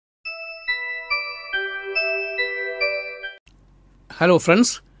Hello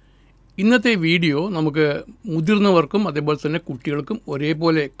friends, ഇന്നത്തെ video നമുക്ക് മുതിർന്നവർക്കും അതേപോലെ തന്നെ കുട്ടികൾക്കും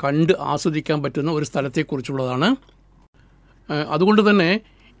ഒരേപോലെ കണ്ട് ആസ്വദിക്കാൻ പറ്റുന്ന ഒരു സ്ഥലത്തെക്കുറിച്ചുള്ളതാണ്. അതുകൊണ്ട് തന്നെ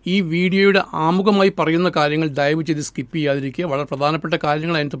ഈ വീഡിയോയുടെ ആമുഖമായി പറയുന്ന കാര്യങ്ങൾ ദയവ് ചെയ്ത് സ്കിപ്പ് ചെയ്യാതിരിക്കുക. വളരെ പ്രധാനപ്പെട്ട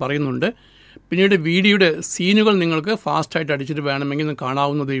കാര്യങ്ങൾ അതിനകത്ത് പറയുന്നുണ്ട്. പിന്നീട് വീഡിയോയുടെ സീനുകൾ നിങ്ങൾക്ക് ഫാസ്റ്റായിട്ട് അടിച്ചിട്ട് വേണമെങ്കിൽ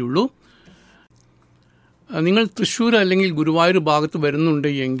കാണാവുന്നതേ ഉള്ളൂ. നിങ്ങൾ തൃശ്ശൂർ അല്ലെങ്കിൽ ഗുരുവായൂർ ഭാഗത്ത്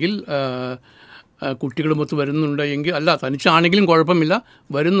വരുന്നുണ്ട് എങ്കിൽ, കുട്ടികളുമൊത്ത് വരുന്നുണ്ട് എങ്കിൽ, അല്ല തനിച്ചാണെങ്കിലും കുഴപ്പമില്ല,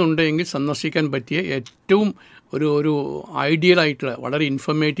 വരുന്നുണ്ട് എങ്കിൽ സന്ദർശിക്കാൻ പറ്റിയ ഏറ്റവും ഒരു ഐഡിയലായിട്ടുള്ള, വളരെ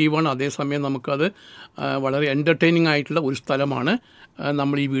ഇൻഫർമേറ്റീവാണ്, അതേസമയം നമുക്കത് വളരെ എൻ്റർടൈനിങ് ആയിട്ടുള്ള ഒരു സ്ഥലമാണ്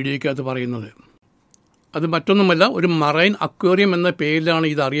നമ്മൾ ഈ വീഡിയോയ്ക്കകത്ത് പറയുന്നത്. അത് മറ്റൊന്നുമല്ല, ഒരു മറൈൻ അക്വേറിയം എന്ന പേരിലാണ്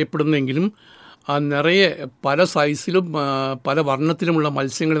ഇത് അറിയപ്പെടുന്നതെങ്കിലും നിറയെ പല സൈസിലും പല വർണ്ണത്തിലുമുള്ള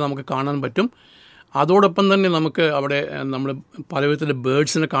മത്സ്യങ്ങളെ നമുക്ക് കാണാൻ പറ്റും. അതോടൊപ്പം തന്നെ നമുക്ക് അവിടെ നമ്മൾ പല വിധത്തിലെ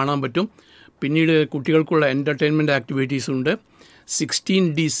ബേഡ്സിനെ കാണാൻ പറ്റും. പിന്നീട് കുട്ടികൾക്കുള്ള എൻ്റർടൈൻമെൻറ്റ് ആക്ടിവിറ്റീസ് ഉണ്ട്.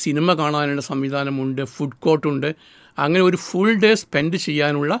 16D സിനിമ കാണാനുള്ള സംവിധാനമുണ്ട്, ഫുഡ് കോർട്ടുണ്ട്. അങ്ങനെ ഒരു ഫുൾ ഡേ സ്പെൻഡ്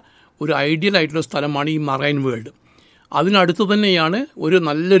ചെയ്യാനുള്ള ഒരു ഐഡിയൽ ആയിട്ടുള്ള സ്ഥലമാണ് ഈ മറൈൻ വേൾഡ്. അതിനടുത്ത് തന്നെയാണ് ഒരു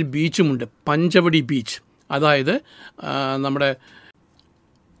നല്ലൊരു ബീച്ചുമുണ്ട്, പഞ്ചവടി ബീച്ച്. അതായത് നമ്മുടെ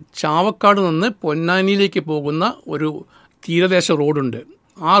ചാവക്കാട് നിന്ന് പൊന്നാനിയിലേക്ക് പോകുന്ന ഒരു തീരദേശ റോഡുണ്ട്.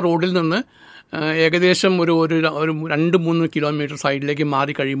 ആ റോഡിൽ നിന്ന് ഏകദേശം ഒരു 2-3 കിലോമീറ്റർ സൈഡിലേക്ക്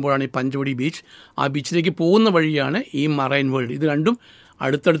മാറി കഴിയുമ്പോഴാണ് ഈ പഞ്ചവടി ബീച്ച്. ആ ബീച്ചിലേക്ക് പോകുന്ന വഴിയാണ് ഈ മറൈൻ വേൾഡ്. ഇത് രണ്ടും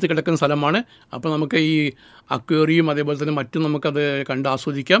അടുത്തടുത്ത് കിടക്കുന്ന സ്ഥലമാണ്. അപ്പോൾ നമുക്ക് ഈ അക്വേറിയം അതേപോലെ തന്നെ മറ്റും നമുക്കത് കണ്ട്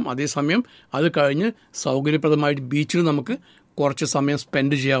ആസ്വദിക്കാം. അതേസമയം അത് കഴിഞ്ഞ് സൗകര്യപ്രദമായിട്ട് ബീച്ചിൽ നമുക്ക് കുറച്ച് സമയം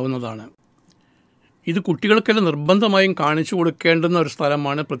സ്പെൻഡ് ചെയ്യാവുന്നതാണ്. ഇത് കുട്ടികൾക്കെല്ലാം നിർബന്ധമായും കാണിച്ചു കൊടുക്കേണ്ടുന്ന ഒരു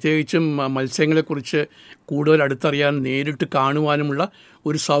സ്ഥലമാണ്. പ്രത്യേകിച്ചും മത്സ്യങ്ങളെക്കുറിച്ച് കൂടുതൽ അടുത്തറിയാൻ, നേരിട്ട് കാണുവാനുമുള്ള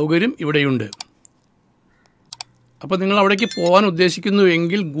ഒരു സൗകര്യം ഇവിടെയുണ്ട്. അപ്പോൾ നിങ്ങൾ അവിടേക്ക് പോകാൻ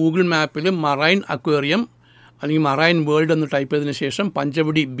ഉദ്ദേശിക്കുന്നുവെങ്കിൽ ഗൂഗിൾ മാപ്പിൽ മറൈൻ അക്വേറിയം അല്ലെങ്കിൽ മറൈൻ വേൾഡ് എന്ന് ടൈപ്പ് ചെയ്തതിന് ശേഷം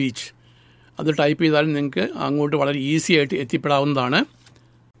പഞ്ചവടി ബീച്ച് അത് ടൈപ്പ് ചെയ്താൽ നിങ്ങൾക്ക് അങ്ങോട്ട് വളരെ ഈസി ആയിട്ട് എത്തിപ്പെടാവുന്നതാണ്.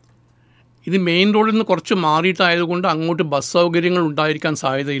 ഇത് മെയിൻ റോഡിൽ നിന്ന് കുറച്ച് മാറിയിട്ടായതുകൊണ്ട് അങ്ങോട്ട് ബസ് സൗകര്യങ്ങൾ ഉണ്ടായിരിക്കാൻ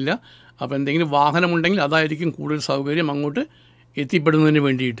സാധ്യതയില്ല. അപ്പോൾ എന്തെങ്കിലും വാഹനമുണ്ടെങ്കിൽ അതായിരിക്കും കൂടുതൽ സൗകര്യം അങ്ങോട്ട് എത്തിപ്പെടുന്നതിന്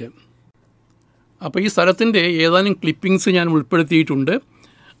വേണ്ടിയിട്ട്. അപ്പോൾ ഈ സ്ഥലത്തിൻ്റെ ഏതാനും ക്ലിപ്പിങ്സ് ഞാൻ ഉൾപ്പെടുത്തിയിട്ടുണ്ട്.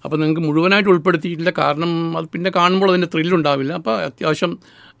 അപ്പോൾ നിങ്ങൾക്ക് മുഴുവനായിട്ട് ഉൾപ്പെടുത്തിയിട്ടില്ല, കാരണം അത് പിന്നെ കാണുമ്പോൾ അതിൻ്റെ ത്രില്ലുണ്ടാവില്ല. അപ്പോൾ അത്യാവശ്യം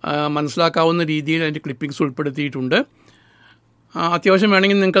മനസ്സിലാക്കാവുന്ന രീതിയിൽ അതിൻ്റെ ക്ലിപ്പിങ്സ് ഉൾപ്പെടുത്തിയിട്ടുണ്ട്. അത്യാവശ്യം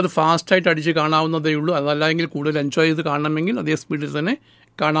വേണമെങ്കിൽ നിങ്ങൾക്കത് ഫാസ്റ്റായിട്ട് അടിച്ച് കാണാവുന്നതേ ഉള്ളൂ. അതല്ലെങ്കിൽ കൂടുതൽ എൻജോയ് ചെയ്ത് കാണണമെങ്കിൽ അതേ സ്പീഡിൽ തന്നെ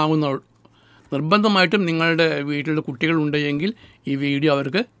കാണാവുന്ന. നിർബന്ധമായിട്ടും നിങ്ങളുടെ വീട്ടിൽ കുട്ടികളുണ്ടെങ്കിൽ ഈ വീഡിയോ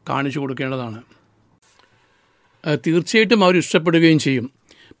അവർക്ക് കാണിച്ചു കൊടുക്കേണ്ടതാണ്. തീർച്ചയായിട്ടും അവർ ഇഷ്ടപ്പെടുകയും ചെയ്യും.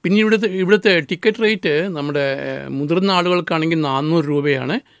 പിന്നെ ഇവിടുത്തെ ടിക്കറ്റ് റേറ്റ് നമ്മുടെ മുതിർന്ന ആളുകൾക്കാണെങ്കിൽ 400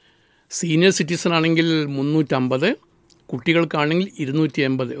 രൂപയാണ്. സീനിയർ സിറ്റിസൺ ആണെങ്കിൽ 350, കുട്ടികൾക്കാണെങ്കിൽ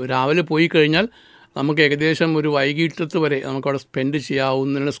 280. രാവിലെ പോയി കഴിഞ്ഞാൽ നമുക്ക് ഏകദേശം ഒരു വൈകിട്ടത്ത് വരെ നമുക്കവിടെ സ്പെൻഡ്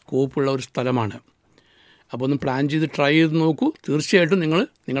ചെയ്യാവുന്നതിനുള്ള സ്കോപ്പുള്ള ഒരു സ്ഥലമാണ്. അപ്പോൾ ഒന്ന് പ്ലാൻ ചെയ്ത് ട്രൈ ചെയ്ത് നോക്കൂ. തീർച്ചയായിട്ടും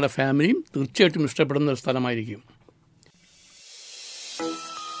നിങ്ങളുടെ ഫാമിലിയും തീർച്ചയായിട്ടും ഇഷ്ടപ്പെടുന്ന ഒരു സ്ഥലമായിരിക്കും.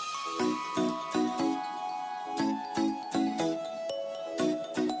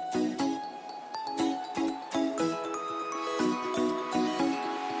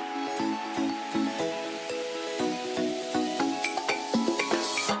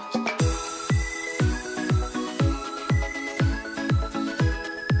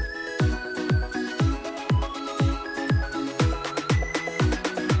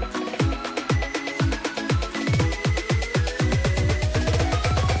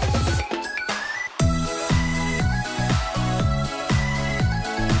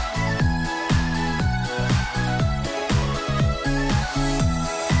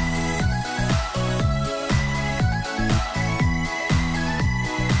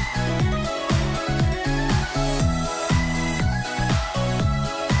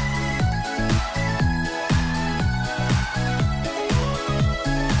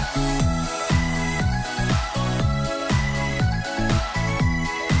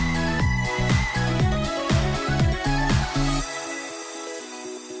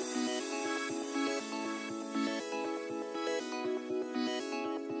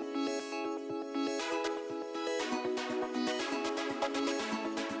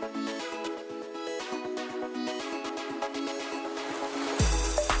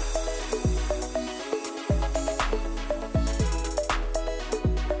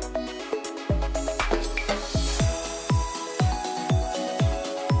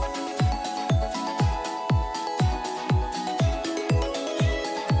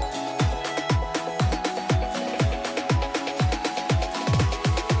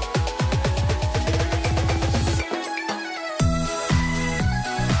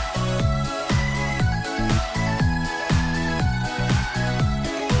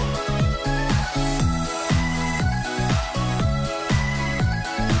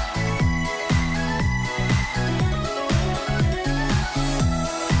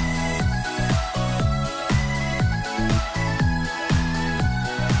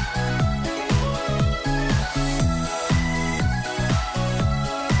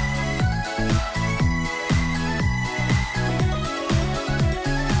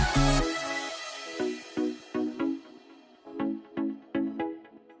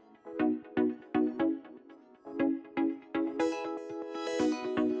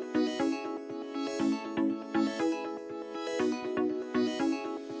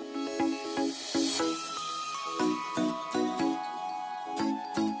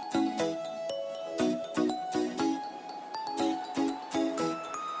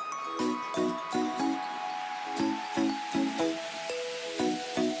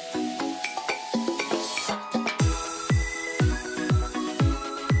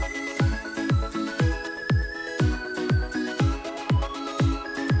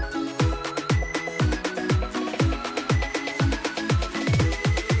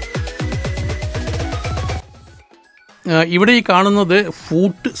 ഇവിടെ ഈ കാണുന്നത്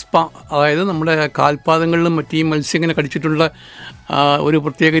ഫൂട്ട് സ്പാ, അതായത് നമ്മുടെ കാൽപാദങ്ങളിലും മറ്റേ മത്സ്യം ഇങ്ങനെ കടിച്ചിട്ടുള്ള ഒരു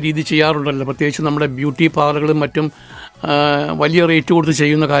പ്രത്യേക രീതി ചെയ്യാറുണ്ടല്ലോ, പ്രത്യേകിച്ച് നമ്മുടെ ബ്യൂട്ടി പാർലറുകളും മറ്റും വലിയ റേറ്റ് കൊടുത്ത്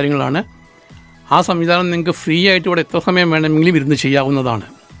ചെയ്യുന്ന കാര്യങ്ങളാണ്. ആ സംവിധാനം നിങ്ങൾക്ക് ഫ്രീ ആയിട്ട് ഇവിടെ എത്ര സമയം വേണമെങ്കിലും ഇരുന്ന് ചെയ്യാവുന്നതാണ്.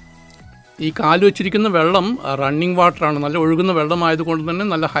 ഈ കാല് വെച്ചിരിക്കുന്ന വെള്ളം റണ്ണിങ് വാട്ടറാണ്, നല്ല ഒഴുകുന്ന വെള്ളമായതുകൊണ്ട് തന്നെ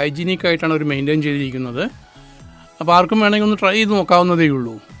നല്ല ഹൈജീനിക് ആയിട്ടാണ് അവർ മെയിൻറ്റെയിൻ ചെയ്തിരിക്കുന്നത്. അപ്പോൾ ആർക്കും വേണമെങ്കിൽ ഒന്ന് ട്രൈ ചെയ്ത് നോക്കാവുന്നതേ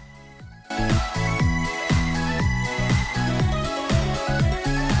ഉള്ളൂ.